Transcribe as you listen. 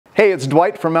Hey, it's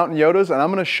Dwight from Mountain Yotas, and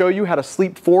I'm going to show you how to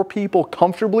sleep 4 people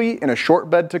comfortably in a short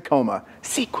bed Tacoma.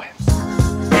 Sequence.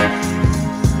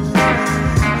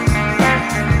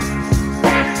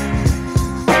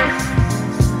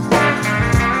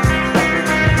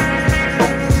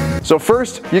 So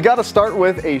first, you got to start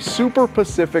with a Super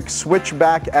Pacific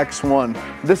Switchback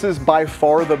X1. This is by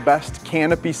far the best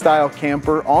canopy style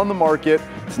camper on the market.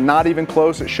 It's not even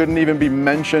close. It shouldn't even be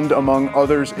mentioned among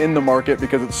others in the market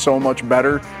because it's so much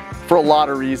better for a lot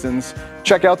of reasons.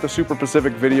 Check out the Super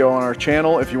Pacific video on our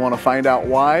channel if you want to find out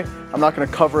why. I'm not going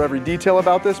to cover every detail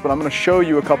about this, but I'm going to show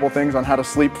you a couple things on how to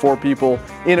sleep 4 people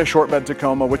in a short bed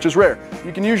Tacoma, which is rare.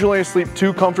 You can usually sleep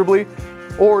 2 comfortably,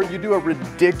 or you do a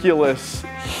ridiculous,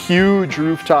 huge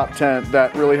rooftop tent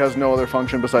that really has no other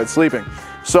function besides sleeping.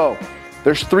 So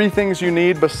there's 3 things you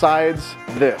need besides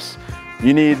this.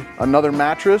 You need another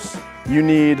mattress, you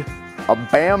need a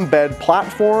BamBed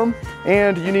platform,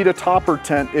 and you need a topper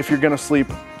tent if you're gonna sleep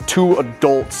 2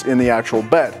 adults in the actual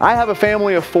bed. I have a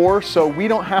family of 4, so we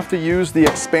don't have to use the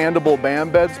expandable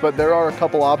BamBeds, but there are a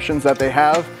couple options that they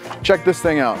have. Check this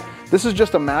thing out. This is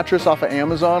just a mattress off of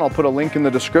Amazon. I'll put a link in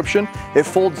the description. It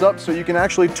folds up so you can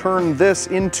actually turn this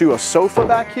into a sofa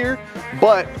back here,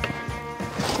 but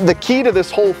the key to this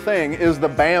whole thing is the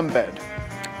BamBed.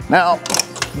 Now,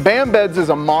 BamBeds is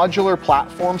a modular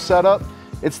platform setup.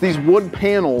 It's these wood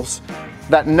panels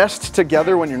that nest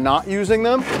together when you're not using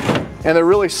them, and they're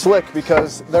really slick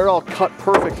because they're all cut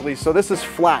perfectly. So this is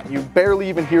flat. You barely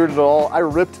even hear it at all. I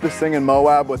ripped this thing in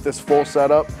Moab with this full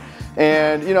setup.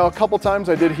 And you know, a couple times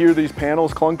I did hear these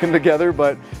panels clunking together,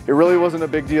 but it really wasn't a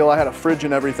big deal. I had a fridge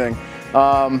and everything.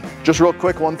 Just real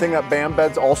quick, one thing that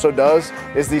BamBeds also does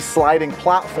is these sliding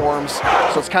platforms.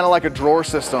 So it's kind of like a drawer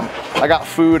system. I got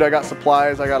food, I got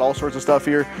supplies, I got all sorts of stuff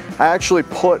here. I actually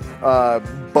put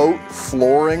boat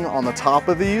flooring on the top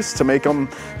of these to make them,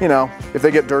 you know, if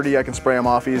they get dirty, I can spray them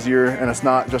off easier and it's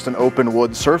not just an open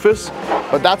wood surface.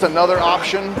 But that's another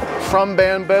option from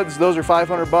BamBeds. Those are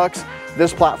 500 bucks.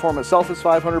 This platform itself is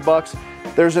 500 bucks.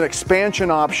 There's an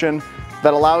expansion option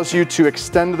that allows you to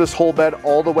extend this whole bed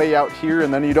all the way out here,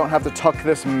 and then you don't have to tuck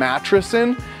this mattress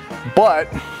in. But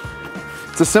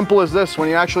it's as simple as this. When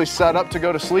you actually set up to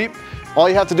go to sleep, all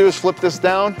you have to do is flip this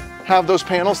down, have those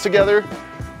panels together,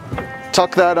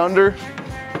 tuck that under.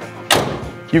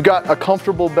 You've got a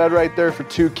comfortable bed right there for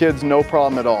 2 kids, no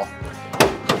problem at all.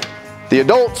 The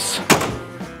adults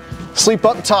sleep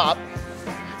up top,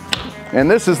 and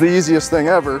this is the easiest thing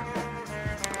ever.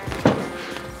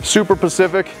 Super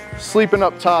Pacific, sleeping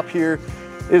up top here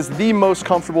is the most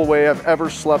comfortable way I've ever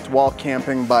slept while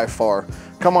camping by far.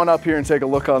 Come on up here and take a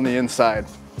look on the inside.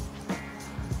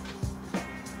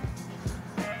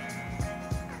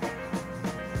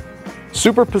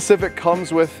 Super Pacific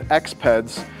comes with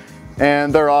X-Peds,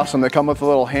 and they're awesome. They come with a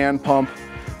little hand pump.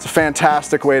 It's a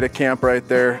fantastic way to camp right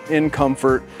there in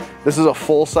comfort. This is a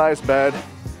full-size bed,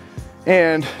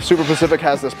 and Super Pacific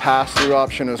has this pass-through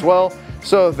option as well.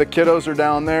 So the kiddos are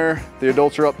down there, the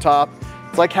adults are up top.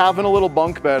 It's like having a little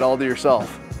bunk bed all to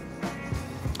yourself.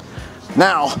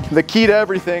 Now, the key to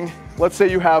everything, let's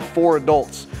say you have 4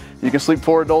 adults. You can sleep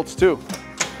 4 adults too.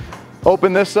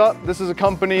 Open this up. This is a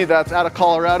company that's out of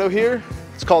Colorado here.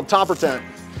 It's called Toppertent.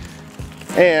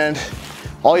 And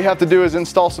all you have to do is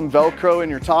install some Velcro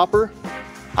in your topper.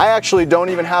 I actually don't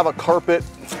even have a carpet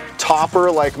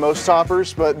topper like most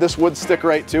toppers, but this would stick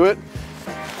right to it.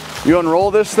 You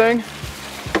unroll this thing.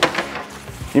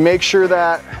 You make sure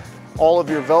that all of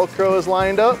your Velcro is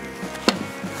lined up.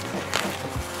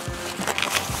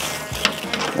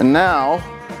 And now,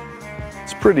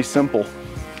 it's pretty simple.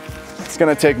 It's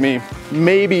gonna take me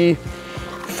maybe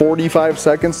 45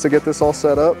 seconds to get this all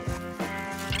set up.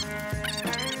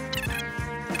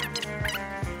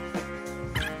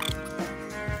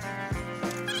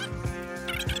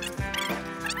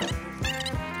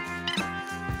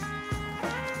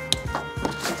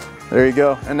 There you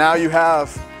go. And now you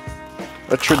have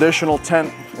a traditional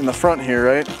tent in the front here,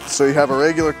 right? So you have a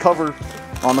regular cover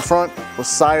on the front with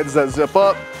sides that zip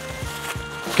up.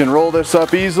 You can roll this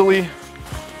up easily.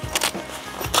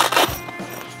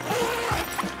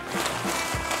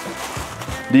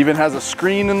 It even has a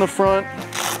screen in the front.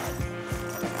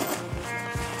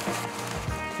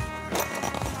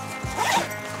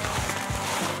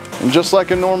 And just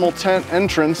like a normal tent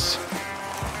entrance,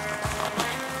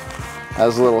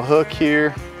 has a little hook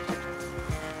here.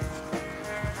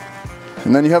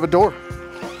 And then you have a door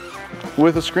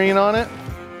with a screen on it.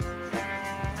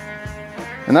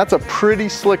 And that's a pretty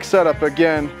slick setup.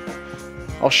 Again,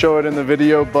 I'll show it in the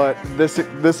video, but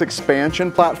this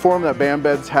expansion platform that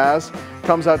BamBeds has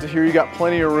comes out to here. You got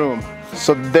plenty of room.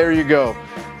 So there you go.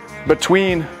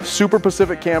 Between Super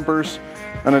Pacific campers,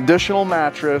 an additional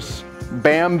mattress,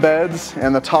 BamBeds,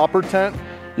 and the topper tent,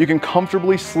 you can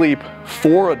comfortably sleep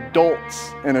 4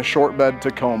 adults in a short bed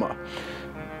Tacoma.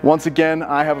 Once again,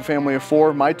 I have a family of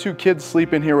 4. My 2 kids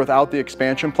sleep in here without the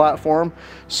expansion platform.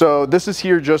 So this is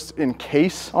here just in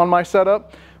case on my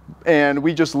setup. And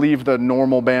we just leave the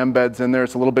normal BamBeds in there.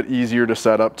 It's a little bit easier to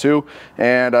set up too.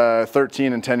 And a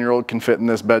 13 and 10-year-old can fit in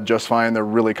this bed just fine. They're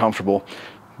really comfortable.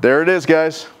 There it is,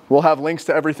 guys. We'll have links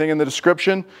to everything in the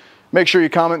description. Make sure you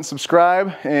comment and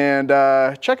subscribe, and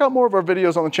check out more of our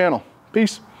videos on the channel.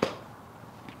 Peace.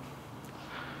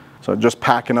 So just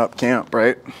packing up camp,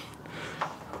 right?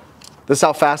 This is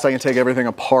how fast I can take everything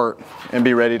apart and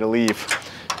be ready to leave.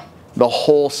 The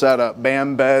whole setup,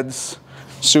 BamBeds,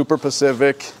 Super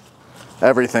Pacific,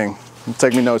 everything. It'll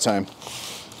take me no time,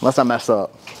 unless I mess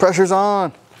up. Pressure's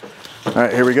on. All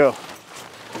right, here we go.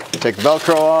 Take the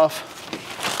Velcro off.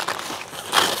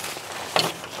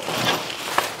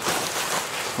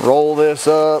 Roll this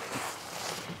up.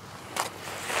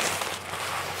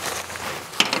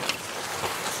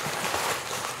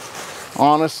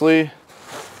 Honestly,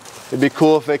 it'd be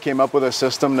cool if they came up with a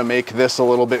system to make this a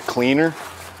little bit cleaner.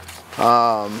 You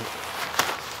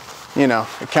know,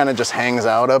 it kind of just hangs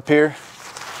out up here.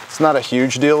 It's not a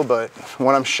huge deal, but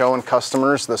when I'm showing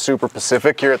customers the Super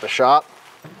Pacific here at the shop,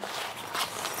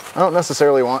 I don't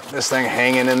necessarily want this thing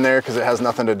hanging in there because it has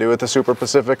nothing to do with the Super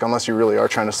Pacific unless you really are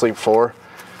trying to sleep 4.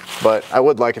 But I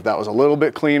would like if that was a little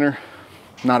bit cleaner.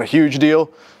 Not a huge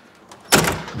deal.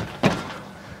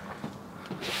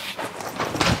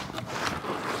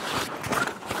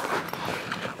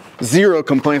 Zero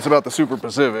complaints about the Super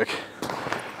Pacific.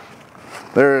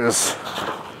 There is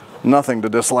nothing to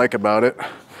dislike about it,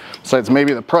 besides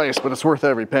maybe the price, but it's worth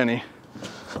every penny.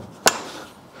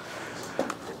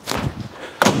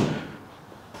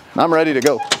 I'm ready to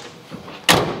go.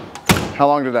 How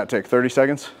long did that take? 30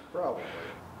 seconds? Probably.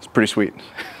 It's pretty sweet.